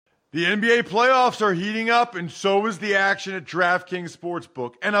The NBA playoffs are heating up, and so is the action at DraftKings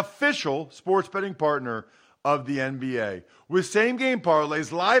Sportsbook, an official sports betting partner of the NBA. With same-game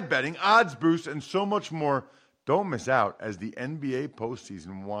parlays, live betting, odds boosts, and so much more, don't miss out as the NBA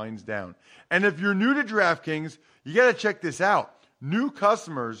postseason winds down. And if you're new to DraftKings, you got to check this out. New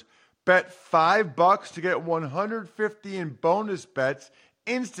customers bet $5 to get $150 in bonus bets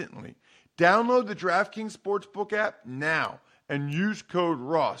instantly. Download the DraftKings Sportsbook app now and use code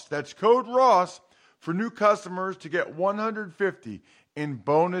Ross. That's code Ross for new customers to get $150 in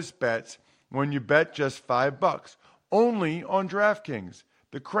bonus bets when you bet just $5. Only on DraftKings.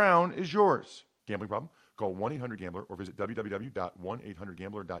 The crown is yours. Gambling problem? Call 1-800-GAMBLER or visit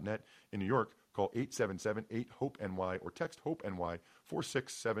www.1800gambler.net. In New York, call 877-8-HOPE-NY or text HOPE-NY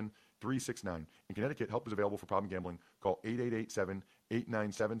 467-369. In Connecticut, help is available for problem gambling. Call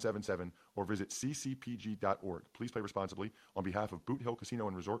 888-7-897-7777 or visit ccpg.org. Please play responsibly on behalf of Boot Hill Casino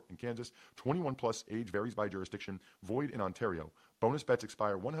and Resort in Kansas. 21 plus, age varies by jurisdiction. Void in Ontario. Bonus bets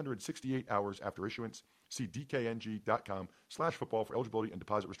expire 168 hours after issuance. See dkng.com/football for eligibility and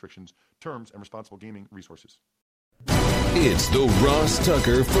deposit restrictions, terms, and responsible gaming resources. It's the Ross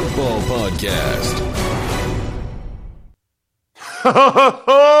Tucker Football Podcast.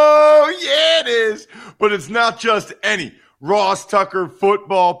 Oh, yeah, it is. But it's not just any Ross Tucker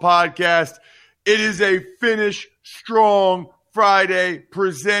Football Podcast. It is a Finish Strong Friday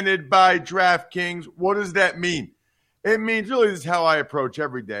presented by DraftKings. What does that mean? It means really this is how I approach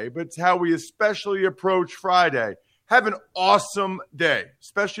every day, but it's how we especially approach Friday. Have an awesome day,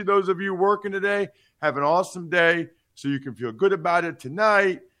 especially those of you working today. Have an awesome day so you can feel good about it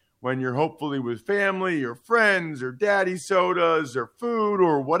tonight when you're hopefully with family or friends or daddy sodas or food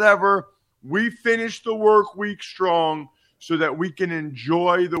or whatever. We finish the work week strong so that we can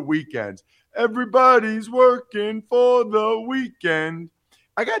enjoy the weekends. Everybody's working for the weekend.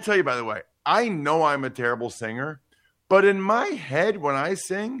 I got to tell you, by the way, I know I'm a terrible singer. But in my head, when I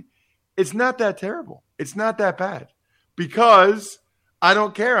sing, it's not that terrible. It's not that bad because I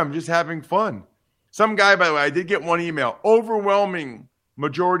don't care. I'm just having fun. Some guy, by the way, I did get one email. Overwhelming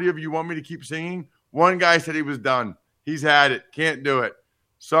majority of you want me to keep singing. One guy said he was done. He's had it. Can't do it.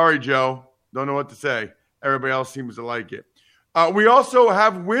 Sorry, Joe. Don't know what to say. Everybody else seems to like it. We also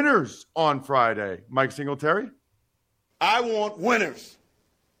have winners on Friday. Mike Singletary? I want winners.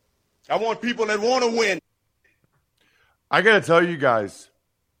 I want people that want to win. I got to tell you guys,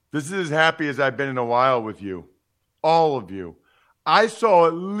 this is as happy as I've been in a while with you, all of you. I saw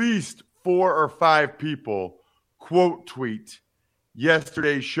at least 4 or 5 people quote tweet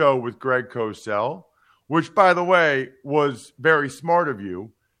yesterday's show with Greg Cosell, which, by the way, was very smart of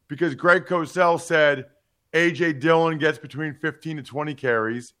you because Greg Cosell said A.J. Dillon gets between 15 to 20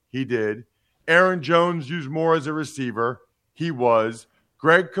 carries. He did. Aaron Jones used more as a receiver. He was.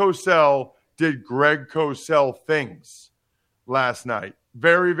 Greg Cosell did Greg Cosell things last night.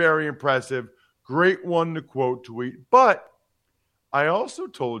 Very, very impressive. Great one to quote tweet. But I also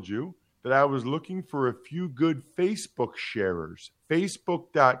told you that I was looking for a few good Facebook sharers.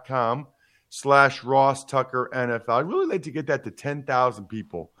 Facebook.com/Ross Tucker NFL. I'd really like to get that to 10,000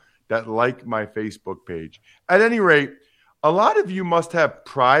 people that like my Facebook page. At any rate, a lot of you must have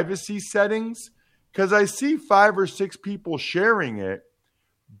privacy settings because I see 5 or 6 people sharing it.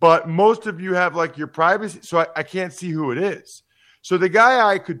 But most of you have like your privacy, so I can't see who it is. So the guy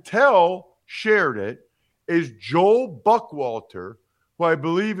I could tell shared it is Joel Buckwalter, who I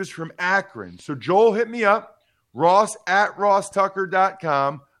believe is from Akron. So Joel, hit me up,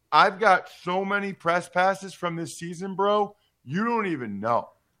 ross@rosstucker.com. I've got so many press passes from this season, bro. You don't even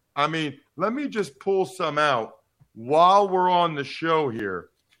know. I mean, let me just pull some out while we're on the show here.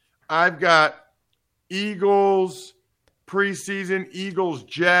 I've got Eagles preseason, Eagles,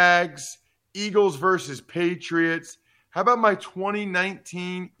 Jags, Eagles versus Patriots. How about my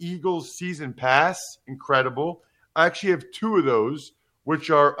 2019 Eagles season pass? Incredible. I actually have 2 of those, which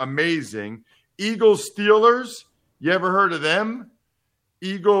are amazing. Eagles, Steelers. You ever heard of them?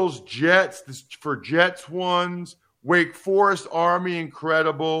 Eagles, Jets. This for Jets ones. Wake Forest, Army.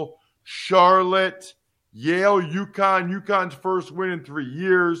 Incredible. Charlotte, Yale, UConn. UConn's first win in 3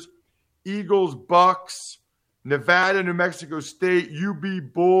 years. Eagles, Bucks. Nevada, New Mexico State, UB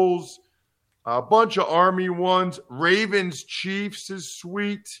Bulls, a bunch of Army ones. Ravens, Chiefs is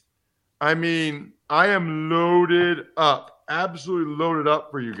sweet. I mean, I am loaded up, absolutely loaded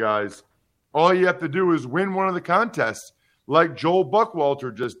up for you guys. All you have to do is win one of the contests like Joel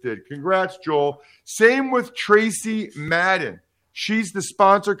Buckwalter just did. Congrats, Joel. Same with Tracy Madden. She's the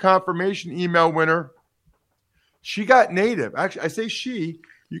sponsor confirmation email winner. She got native. Actually, I say she.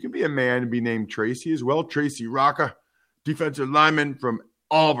 You can be a man and be named Tracy as well. Tracy Rocca, defensive lineman from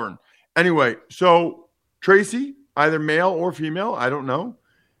Auburn. Anyway, so Tracy, either male or female, I don't know,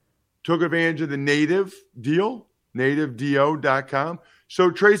 took advantage of the Native deal, nativedo.com.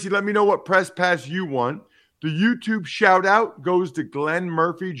 So, Tracy, let me know what press pass you want. The YouTube shout-out goes to Glenn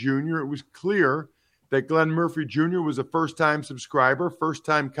Murphy Jr. It was clear that Glenn Murphy Jr. was a first-time subscriber,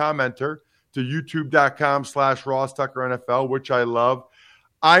 first-time commenter to youtube.com/RossTuckerNFL, which I love.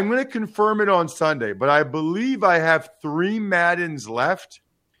 I'm going to confirm it on Sunday, but I believe I have 3 Maddens left,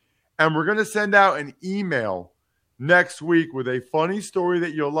 and we're going to send out an email next week with a funny story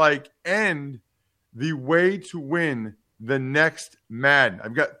that you'll like and the way to win the next Madden.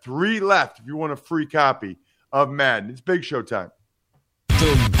 I've got 3 left if you want a free copy of Madden. It's Big Show time.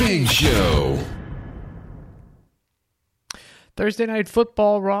 The Big Show. Thursday Night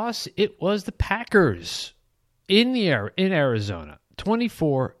Football, Ross. It was the Packers in Arizona.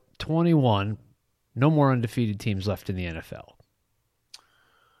 24-21. No more undefeated teams left in the NFL.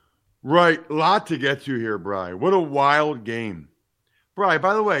 Right. A lot to get to here, Bri. What a wild game. Bri,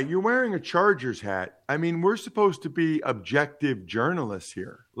 by the way, you're wearing a Chargers hat. I mean, we're supposed to be objective journalists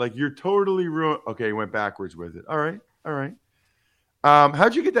here. Like, you're totally ruined. Okay, you went backwards with it. All right.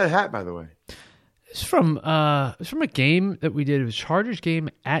 How'd you get that hat, by the way? It's from a game that we did. It was a Chargers game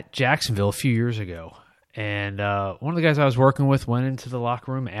at Jacksonville a few years ago. And one of the guys I was working with went into the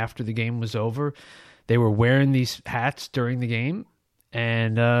locker room after the game was over. They were wearing these hats during the game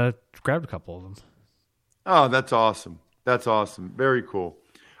and grabbed a couple of them. Oh, that's awesome. That's awesome. Very cool.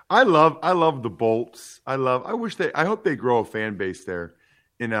 I love the Bolts. I hope they grow a fan base there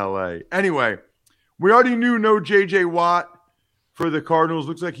in LA. Anyway, we already knew no JJ Watt for the Cardinals.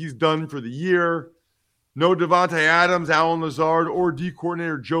 Looks like he's done for the year. No Devontae Adams, Alan Lazard, or D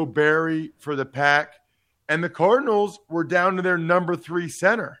coordinator Joe Barry for the Pack. And the Cardinals were down to their number 3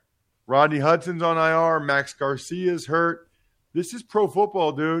 center. Rodney Hudson's on IR. Max Garcia's hurt. This is pro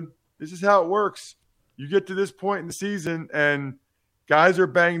football, dude. This is how it works. You get to this point in the season, and guys are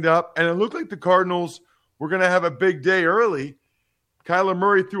banged up. And it looked like the Cardinals were going to have a big day early. Kyler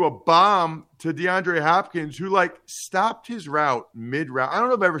Murray threw a bomb to DeAndre Hopkins, who, stopped his route mid-route. I don't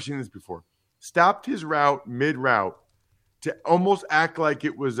know if I've ever seen this before. Stopped his route mid-route to almost act like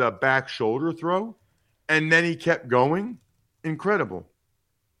it was a back shoulder throw. And then he kept going. Incredible.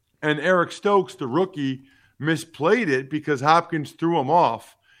 And Eric Stokes, the rookie, misplayed it because Hopkins threw him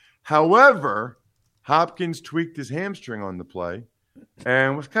off. However, Hopkins tweaked his hamstring on the play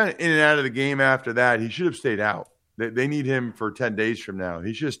and was kind of in and out of the game after that. He should have stayed out. They need him for 10 days from now.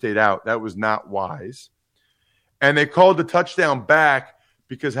 He should have stayed out. That was not wise. And they called the touchdown back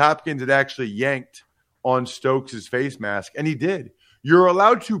because Hopkins had actually yanked on Stokes' face mask, and he did. You're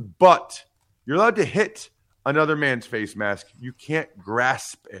allowed to hit another man's face mask. You can't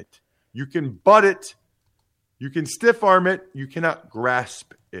grasp it. You can butt it. You can stiff arm it. You cannot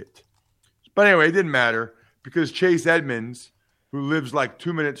grasp it. But anyway, it didn't matter because Chase Edmonds, who lives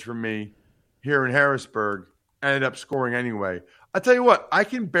 2 minutes from me here in Harrisburg, ended up scoring anyway. I'll tell you what, I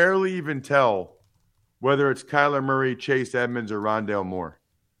can barely even tell whether it's Kyler Murray, Chase Edmonds, or Rondale Moore.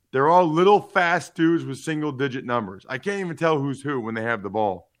 They're all little fast dudes with single-digit numbers. I can't even tell who's who when they have the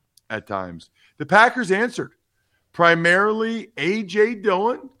ball at times. The Packers answered. Primarily A.J.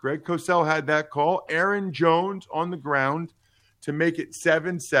 Dillon. Greg Cosell had that call. Aaron Jones on the ground to make it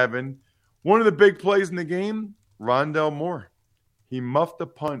 7-7. One of the big plays in the game, Rondale Moore. He muffed a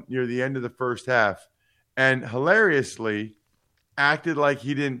punt near the end of the first half and hilariously acted like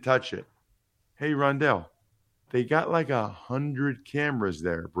he didn't touch it. Hey, Rondale, they got 100 cameras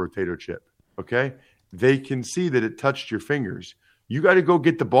there, Potato Chip, okay? They can see that it touched your fingers. You got to go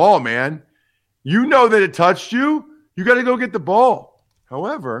get the ball, man. You know that it touched you. You got to go get the ball.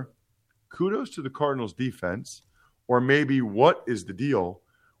 However, kudos to the Cardinals defense, or maybe what is the deal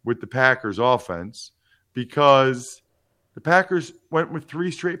with the Packers offense, because the Packers went with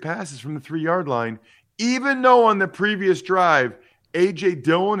 3 straight passes from the 3-yard line, even though on the previous drive, A.J.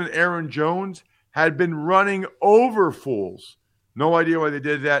 Dillon and Aaron Jones had been running over fools. No idea why they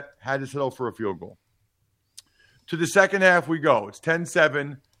did that. Had to settle for a field goal. To the second half we go. It's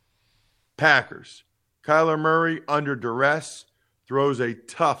 10-7 Packers. Kyler Murray, under duress, throws a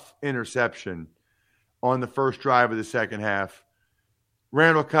tough interception on the first drive of the second half.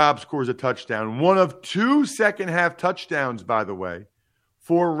 Randall Cobb scores a touchdown. One of 2 second-half touchdowns, by the way,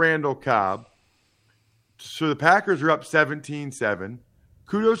 for Randall Cobb. So the Packers are up 17-7.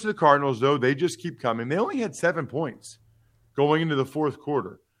 Kudos to the Cardinals, though. They just keep coming. They only had 7 points going into the fourth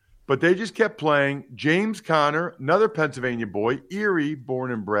quarter. But they just kept playing. James Conner, another Pennsylvania boy, Erie,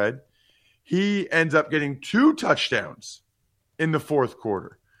 born and bred. He ends up getting 2 touchdowns in the fourth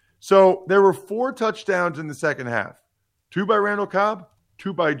quarter. So there were 4 touchdowns in the second half. 2 by Randall Cobb,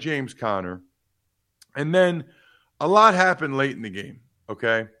 2 by James Conner. And then a lot happened late in the game,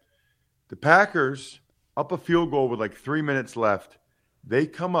 okay? The Packers, up a field goal with like 3 minutes left, they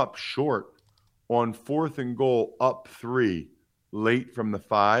come up short on 4th and goal, up 3, late from the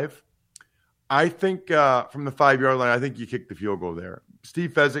 5. I think from the 5-yard line, I think you kick the field goal there.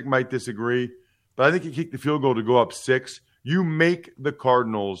 Steve Fezzik might disagree, but I think you kick the field goal to go up 6. You make the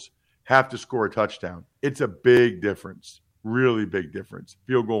Cardinals have to score a touchdown. It's a big difference, really big difference,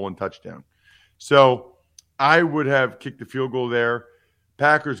 field goal and touchdown. So I would have kicked the field goal there.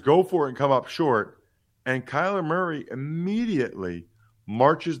 Packers go for it and come up short, and Kyler Murray immediately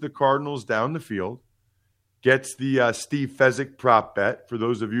marches the Cardinals down the field, gets the Steve Fezzik prop bet. For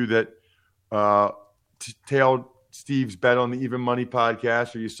those of you that tailed Steve's bet on the Even Money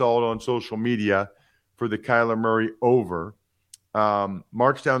podcast, or you saw it on social media for the Kyler Murray over,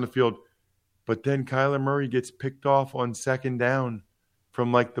 march down the field. But then Kyler Murray gets picked off on 2nd down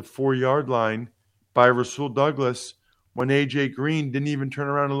from like the 4-yard line by Rasul Douglas when A.J. Green didn't even turn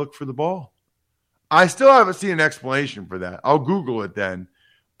around and look for the ball. I still haven't seen an explanation for that. I'll Google it then.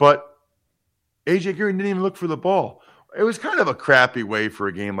 But A.J. Green didn't even look for the ball. It was kind of a crappy way for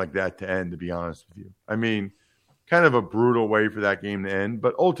a game like that to end, to be honest with you. I mean, kind of a brutal way for that game to end.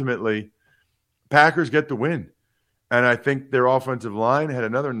 But ultimately, Packers get the win. And I think their offensive line had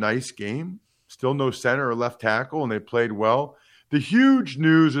another nice game. Still no center or left tackle, and they played well. The huge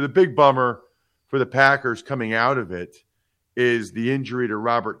news, or the big bummer for the Packers coming out of it, is the injury to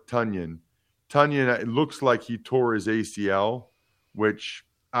Robert Tonyan. Tonyan, it looks like he tore his ACL, which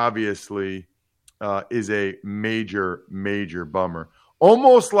obviously is a major, major bummer.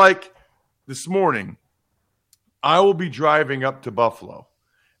 Almost like this morning, I will be driving up to Buffalo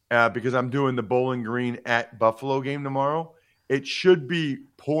because I'm doing the Bowling Green at Buffalo game tomorrow. It should be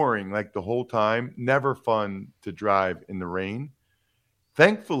pouring like the whole time. Never fun to drive in the rain.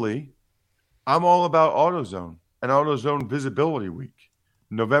 Thankfully, I'm all about AutoZone and AutoZone Visibility Week,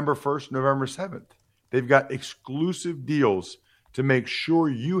 November 1st, November 7th. They've got exclusive deals to make sure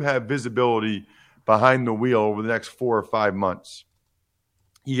you have visibility behind the wheel over the next 4 or 5 months.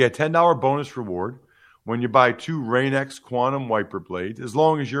 You get a $10 bonus reward when you buy 2 Rain-X Quantum wiper blades, as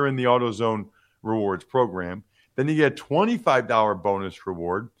long as you're in the AutoZone Rewards program. Then you get a $25 bonus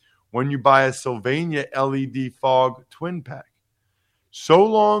reward when you buy a Sylvania LED Fog Twin Pack. So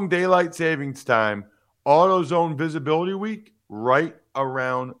long daylight savings time, AutoZone Visibility Week, right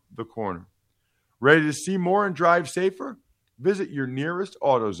around the corner. Ready to see more and drive safer? Visit your nearest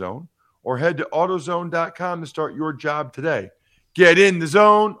AutoZone or head to AutoZone.com to start your job today. Get in the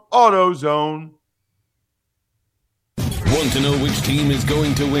zone, AutoZone. Want to know which team is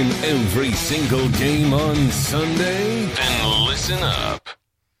going to win every single game on Sunday? Then listen up.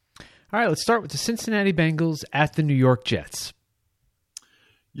 All right, let's start with the Cincinnati Bengals at the New York Jets.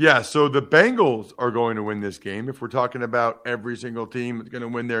 Yeah, so the Bengals are going to win this game. If we're talking about every single team that's going to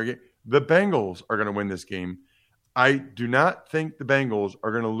win their game, the Bengals are going to win this game. I do not think the Bengals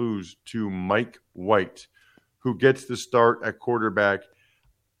are going to lose to Mike White, who gets the start at quarterback.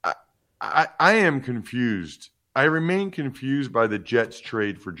 I am confused. I remain confused by the Jets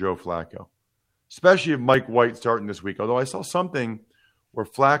trade for Joe Flacco, especially if Mike White starting this week. Although I saw something where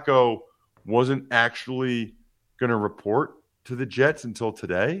Flacco wasn't actually going to report to the Jets until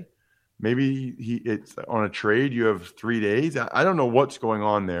today. Maybe it's on a trade. You have 3 days. I don't know what's going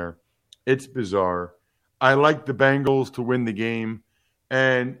on there. It's bizarre. I like the Bengals to win the game.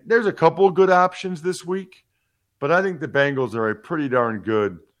 And there's a couple of good options this week, but I think the Bengals are a pretty darn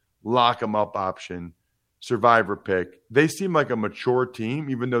good lock 'em up option, survivor pick. They seem like a mature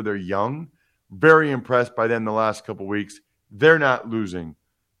team, even though they're young. Very impressed by them the last couple of weeks. They're not losing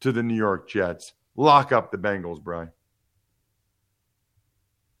to the New York Jets. Lock up the Bengals, Brian.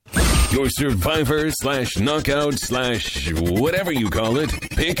 Your survivor / knockout / whatever you call it,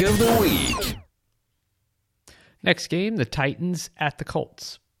 pick of the week. Next game, the Titans at the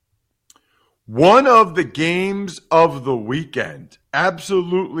Colts. One of the games of the weekend.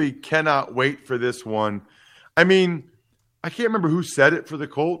 Absolutely cannot wait for this one. I mean, I can't remember who said it for the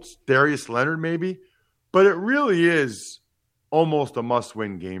Colts, Darius Leonard maybe, but it really is almost a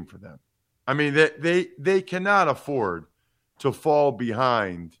must-win game for them. I mean, they cannot afford to fall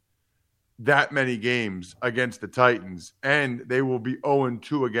behind that many games against the Titans, and they will be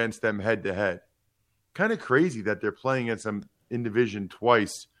 0-2 against them head-to-head. Kind of crazy that they're playing against them in division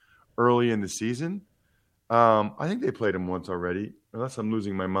twice early in the season. I think they played them once already, unless I'm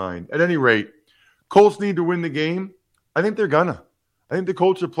losing my mind. At any rate, Colts need to win the game. I think they're gonna. I think the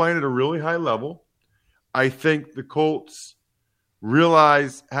Colts are playing at a really high level. I think the Colts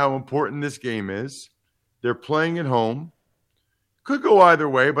realize how important this game is. They're playing at home. Could go either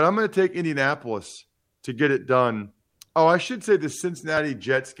way, but I'm going to take Indianapolis to get it done. Oh, I should say the Cincinnati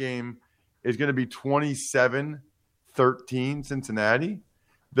Jets game is going to be 27-13 Cincinnati.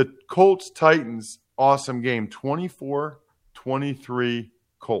 The Colts-Titans, awesome game, 24-23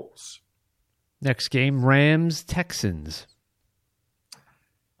 Colts. Next game, Rams-Texans.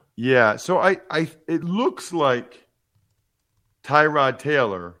 Yeah, so it looks like Tyrod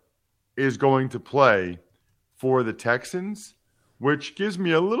Taylor is going to play for the Texans, which gives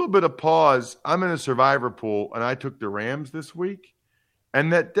me a little bit of pause. I'm in a survivor pool, and I took the Rams this week,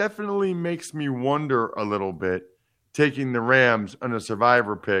 and that definitely makes me wonder a little bit, taking the Rams on a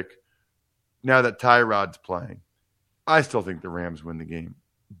survivor pick now that Tyrod's playing. I still think the Rams win the game,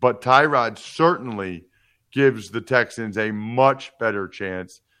 but Tyrod certainly gives the Texans a much better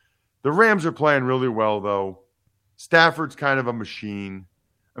chance. The Rams are playing really well, though. Stafford's kind of a machine.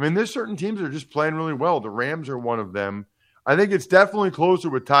 I mean, there's certain teams that are just playing really well. The Rams are one of them. I think it's definitely closer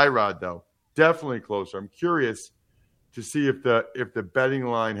with Tyrod, though. Definitely closer. I'm curious to see if the betting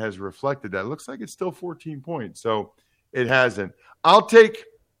line has reflected that. It looks like it's still 14 points, so it hasn't. I'll take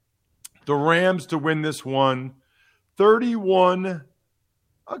the Rams to win this one. 31.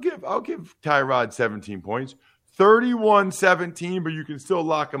 I'll give Tyrod 17 points. 31-17, but you can still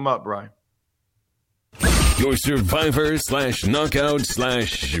lock them up, Brian. Your survivor / knockout /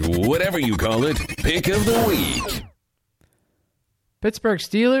 whatever you call it, pick of the week. Pittsburgh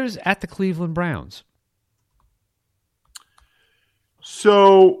Steelers at the Cleveland Browns.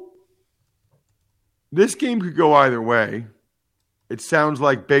 So this game could go either way. It sounds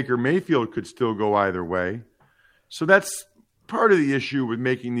like Baker Mayfield could still go either way. So that's part of the issue with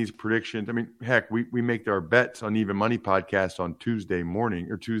making these predictions. I mean, heck, we make our bets on Even Money podcast on Tuesday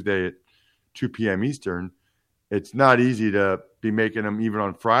morning or Tuesday at 2 p.m. Eastern. It's not easy to be making them even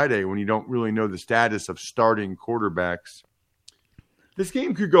on Friday when you don't really know the status of starting quarterbacks. This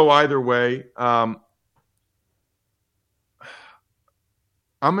game could go either way. I'm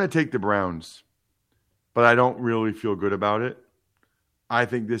going to take the Browns, but I don't really feel good about it. I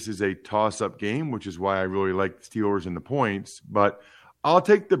think this is a toss-up game, which is why I really like the Steelers and the points. But I'll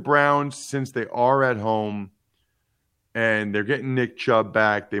take the Browns since they are at home and they're getting Nick Chubb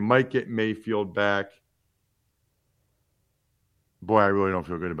back. They might get Mayfield back. Boy, I really don't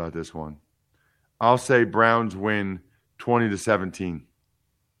feel good about this one. I'll say Browns win 20-17.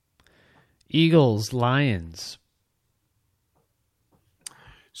 Eagles, Lions.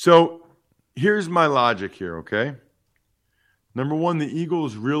 So here's my logic here, okay? Number one, the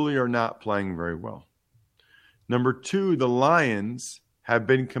Eagles really are not playing very well. Number two, the Lions have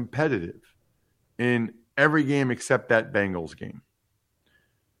been competitive in every game except that Bengals game.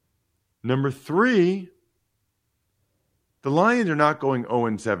 Number three, the Lions are not going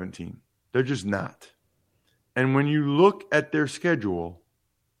 0-17. They're just not. And when you look at their schedule,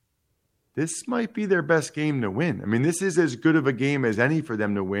 this might be their best game to win. I mean, this is as good of a game as any for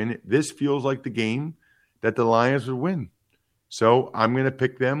them to win. This feels like the game that the Lions would win. So I'm going to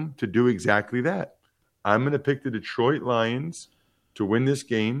pick them to do exactly that. I'm going to pick the Detroit Lions to win this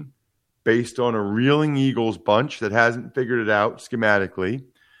game based on a reeling Eagles bunch that hasn't figured it out schematically,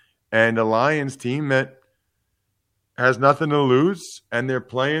 and a Lions team that has nothing to lose, and they're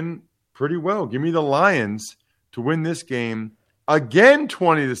playing pretty well. Give me the Lions to win this game again,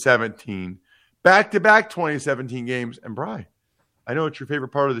 20-17, back-to-back 2017 games. And Bri, I know it's your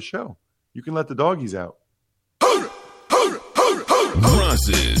favorite part of the show. You can let the doggies out.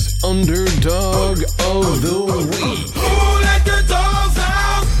 Ross's Underdog of the Week. Who let the dogs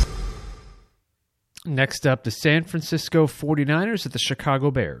out? Next up, the San Francisco 49ers at the Chicago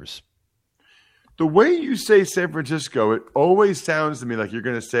Bears. The way you say San Francisco, it always sounds to me like you're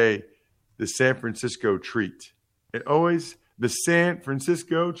going to say the San Francisco treat. It always, the San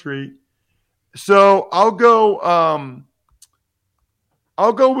Francisco treat. So I'll go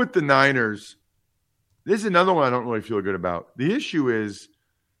with the Niners. This is another one I don't really feel good about. The issue is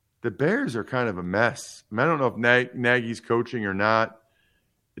the Bears are kind of a mess. I don't know if Nagy's coaching or not.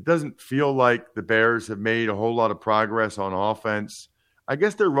 It doesn't feel like the Bears have made a whole lot of progress on offense. I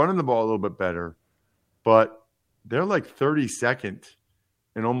guess they're running the ball a little bit better, but they're like 32nd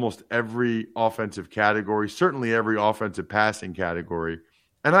in almost every offensive category, certainly every offensive passing category.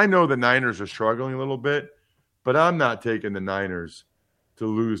 And I know the Niners are struggling a little bit, but I'm not taking the Niners to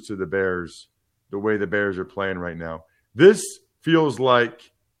lose to the Bears the way the Bears are playing right now. This feels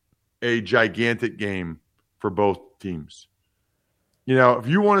like a gigantic game for both teams. You know, if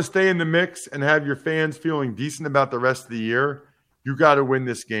you want to stay in the mix and have your fans feeling decent about the rest of the year, you got to win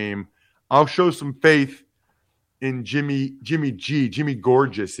this game. I'll show some faith in Jimmy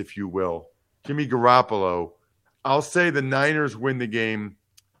Gorgeous, if you will. Jimmy Garoppolo I'll say the Niners win the game.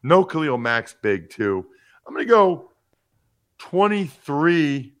 No Khalil Mack's big, too. I'm going to go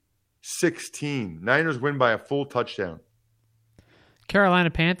 23-16. Niners win by a full touchdown. Carolina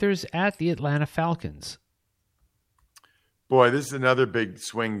Panthers at the Atlanta Falcons. Boy, this is another big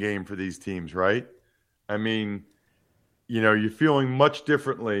swing game for these teams, right? I mean, you're feeling much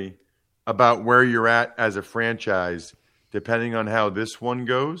differently about where you're at as a franchise depending on how this one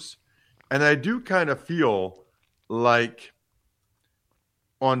goes. And I do kind of feel like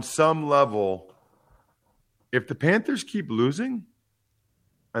on some level, if the Panthers keep losing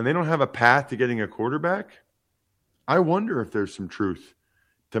and they don't have a path to getting a quarterback, I wonder if there's some truth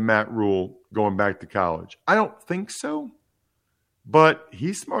to Matt Rule going back to college. I don't think so, but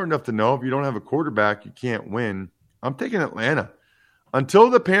he's smart enough to know if you don't have a quarterback, you can't win. I'm taking Atlanta. Until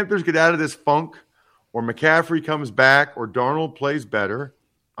the Panthers get out of this funk or McCaffrey comes back or Darnold plays better,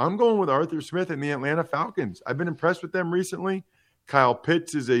 I'm going with Arthur Smith and the Atlanta Falcons. I've been impressed with them recently. Kyle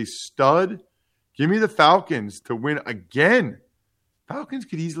Pitts is a stud. Give me the Falcons to win again. Falcons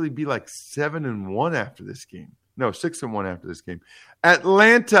could easily be like 7-1 after this game. No, 6-1 after this game.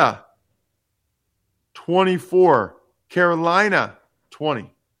 Atlanta, 24. Carolina,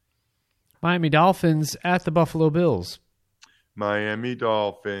 20. Miami Dolphins at the Buffalo Bills. Miami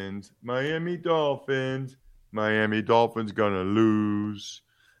Dolphins. Miami Dolphins gonna lose.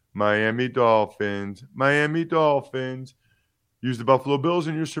 Miami Dolphins. Use the Buffalo Bills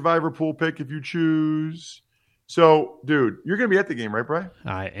in your survivor pool pick if you choose. So, dude, you're gonna be at the game, right, Brian?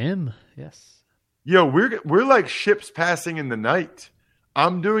 I am, yes. Yo, we're like ships passing in the night.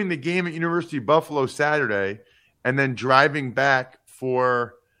 I'm doing the game at University of Buffalo Saturday, and then driving back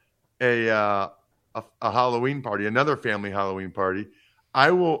for a Halloween party, another family Halloween party. I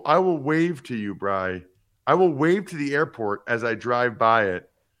will wave to you, Bri. I will wave to the airport as I drive by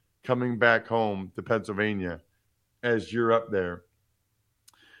it, coming back home to Pennsylvania as you're up there.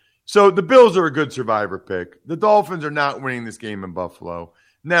 So the Bills are a good survivor pick. The Dolphins are not winning this game in Buffalo.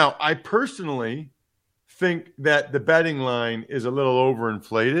 Now, I personally think that the betting line is a little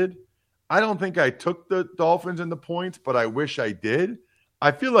overinflated. I don't think I took the Dolphins in the points, but I wish I did.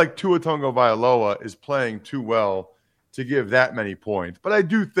 I feel like Tua Tagovailoa is playing too well to give that many points. But I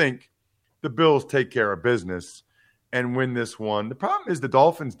do think the Bills take care of business and win this one. The problem is the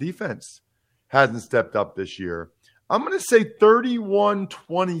Dolphins' defense hasn't stepped up this year. I'm going to say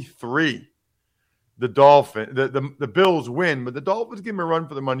 31-23. The Bills win, but the Dolphins give them a run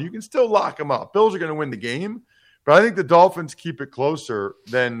for the money. You can still lock them up. Bills are going to win the game, but I think the Dolphins keep it closer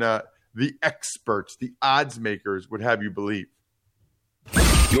than the experts, the odds makers would have you believe.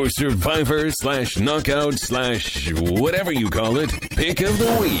 Your survivor / knockout / whatever you call it, pick of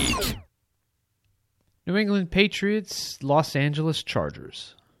the week. New England Patriots, Los Angeles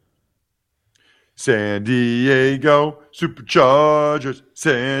Chargers. San Diego Superchargers.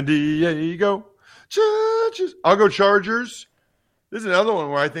 San Diego Chargers. I'll go Chargers. This is another one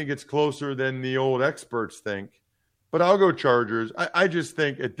where I think it's closer than the old experts think. But I'll go Chargers. I just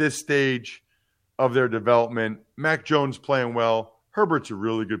think at this stage of their development, Mac Jones playing well. Herbert's a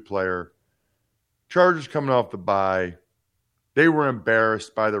really good player. Chargers coming off the bye. They were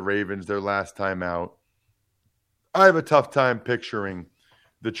embarrassed by the Ravens their last time out. I have a tough time picturing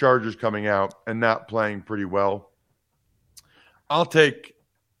the Chargers coming out and not playing pretty well. I'll take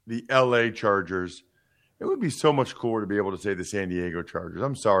the LA Chargers. It would be so much cooler to be able to say the San Diego Chargers.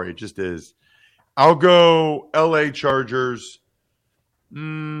 I'm sorry, it just is. I'll go LA Chargers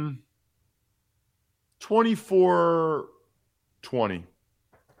 24-20.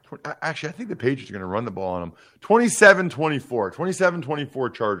 Actually, I think the Patriots are going to run the ball on them. 27-24.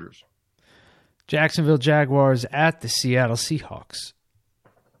 27-24 Chargers. Jacksonville Jaguars at the Seattle Seahawks.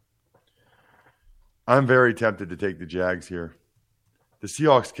 I'm very tempted to take the Jags here. The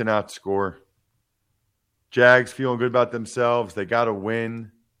Seahawks cannot score. Jags feeling good about themselves. They got to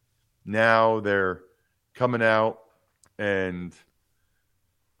win. Now they're coming out and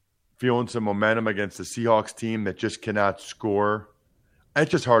feeling some momentum against the Seahawks team that just cannot score. It's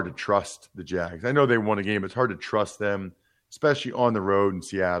just hard to trust the Jags. I know they won a game. It's hard to trust them, especially on the road in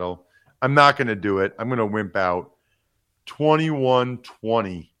Seattle. I'm not going to do it. I'm going to wimp out.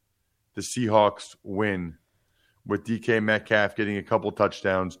 21-20. The Seahawks win with DK Metcalf getting a couple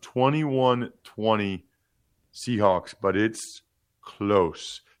touchdowns. 21-20 Seahawks, but it's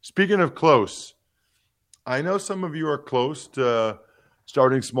close. Speaking of close, I know some of you are close to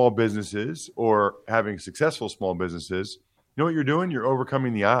starting small businesses or having successful small businesses. You know what you're doing? You're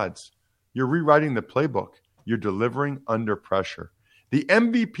overcoming the odds. You're rewriting the playbook. You're delivering under pressure. The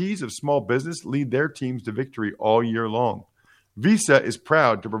MVPs of small business lead their teams to victory all year long. Visa is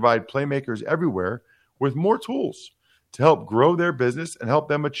proud to provide playmakers everywhere with more tools to help grow their business and help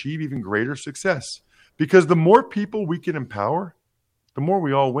them achieve even greater success. Because the more people we can empower, the more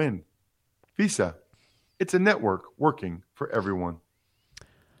we all win. Visa, it's a network working for everyone.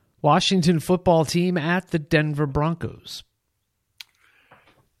 Washington football team at the Denver Broncos.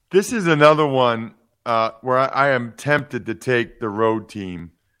 This is another one where I am tempted to take the road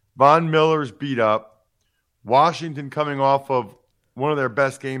team. Von Miller's beat up. Washington coming off of one of their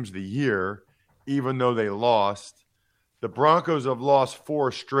best games of the year, even though they lost. The Broncos have lost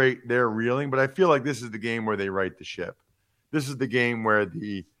 4 straight. They're reeling, but I feel like this is the game where they right the ship. This is the game where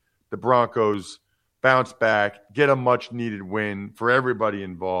the Broncos bounce back, get a much-needed win for everybody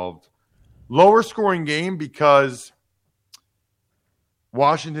involved. Lower scoring game because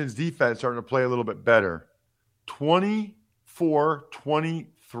Washington's defense starting to play a little bit better.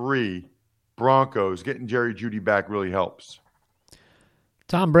 24-23 Broncos. Getting Jerry Jeudy back really helps.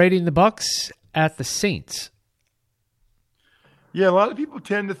 Tom Brady and the Bucs at the Saints. Yeah, a lot of people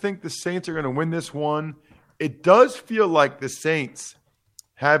tend to think the Saints are going to win this one. It does feel like the Saints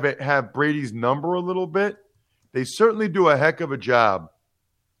have Brady's number a little bit. They certainly do a heck of a job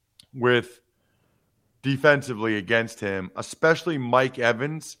with defensively against him, especially Mike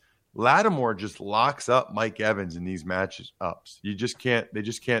Evans. Lattimore just locks up Mike Evans in these matches ups. They just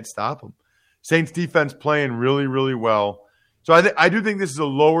can't stop him. Saints defense playing really, really well. So I do think this is a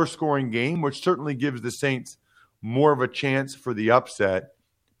lower scoring game, which certainly gives the Saints more of a chance for the upset.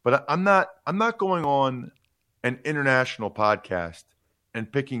 But I'm not going on an international podcast and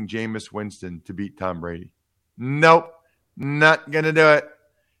picking Jameis Winston to beat Tom Brady. Nope, not going to do it.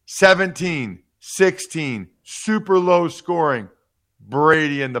 17-16, super low scoring.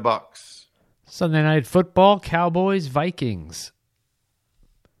 Brady and the Bucs. Sunday Night Football, Cowboys, Vikings.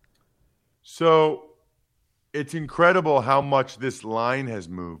 So it's incredible how much this line has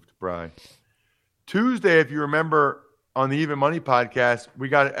moved, Brian. Tuesday, if you remember on the Even Money podcast, we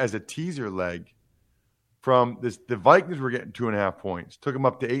got it as a teaser leg from this. The Vikings were getting 2.5 points, took them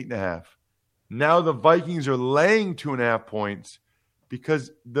up to 8.5. Now the Vikings are laying 2.5 points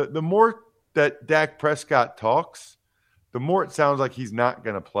because the more that Dak Prescott talks, the more it sounds like he's not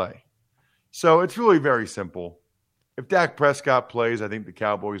going to play. So it's really very simple. If Dak Prescott plays, I think the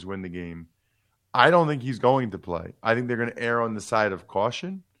Cowboys win the game. I don't think he's going to play. I think they're going to err on the side of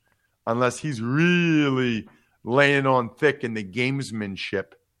caution unless he's really laying on thick in the gamesmanship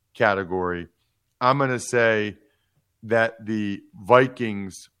category. I'm going to say that the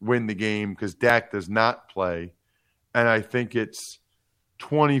Vikings win the game because Dak does not play. And I think it's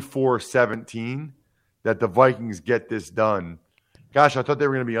 24-17 that the Vikings get this done. Gosh, I thought they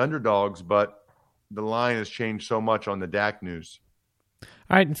were going to be underdogs, but the line has changed so much on the Dak news.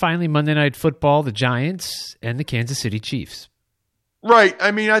 All right, and finally, Monday Night Football, the Giants and the Kansas City Chiefs. Right. I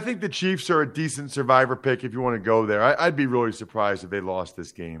mean, I think the Chiefs are a decent survivor pick if you want to go there. I'd be really surprised if they lost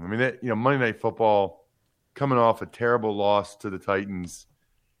this game. I mean, Monday Night Football coming off a terrible loss to the Titans.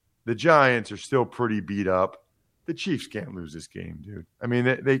 The Giants are still pretty beat up. The Chiefs can't lose this game, dude. I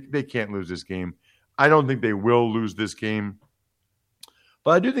mean, they can't lose this game. I don't think they will lose this game.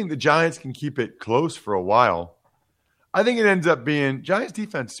 But I do think the Giants can keep it close for a while. I think it ends up being Giants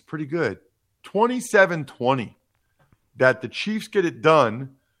defense is pretty good. 27-20. That the Chiefs get it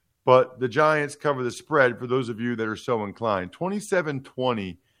done, but the Giants cover the spread for those of you that are so inclined.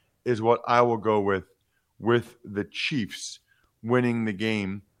 27-20 is what I will go with the Chiefs winning the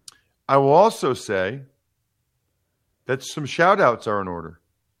game. I will also say that some shout-outs are in order.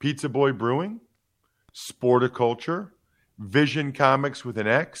 Pizza Boy Brewing, Sporticulture, Vision Comics with an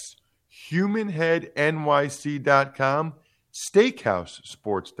X, HumanHeadNYC.com,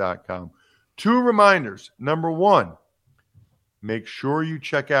 SteakhouseSports.com. 2 reminders. Number 1, make sure you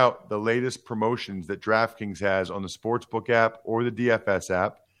check out the latest promotions that DraftKings has on the Sportsbook app or the DFS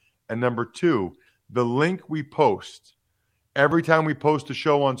app. And number 2, the link we post. Every time we post a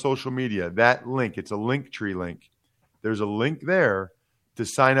show on social media, that link, it's a Linktree link. There's a link there to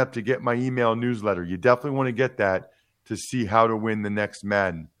sign up to get my email newsletter. You definitely want to get that to see how to win the next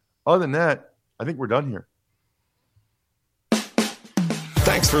Madden. Other than that, I think we're done here.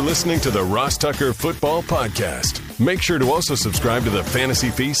 Thanks for listening to the Ross Tucker Football Podcast. Make sure to also subscribe to the Fantasy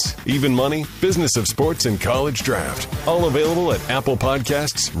Feast, Even Money, Business of Sports, and College Draft. All available at Apple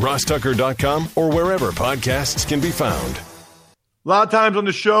Podcasts, rosstucker.com, or wherever podcasts can be found. A lot of times on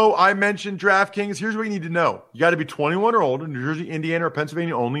the show, I mentioned DraftKings. Here's what you need to know. You got to be 21 or older, New Jersey, Indiana, or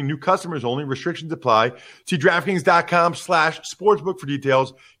Pennsylvania only. New customers only. Restrictions apply. See DraftKings.com/sportsbook for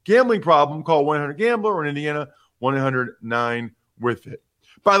details. Gambling problem, call 1-800-GAMBLER, or in Indiana, 1-800-9-WITH-IT.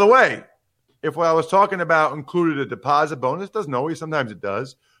 By the way, if what I was talking about included a deposit bonus, doesn't always, sometimes it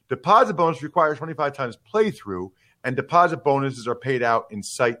does. Deposit bonus requires 25 times playthrough, and deposit bonuses are paid out in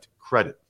site credit.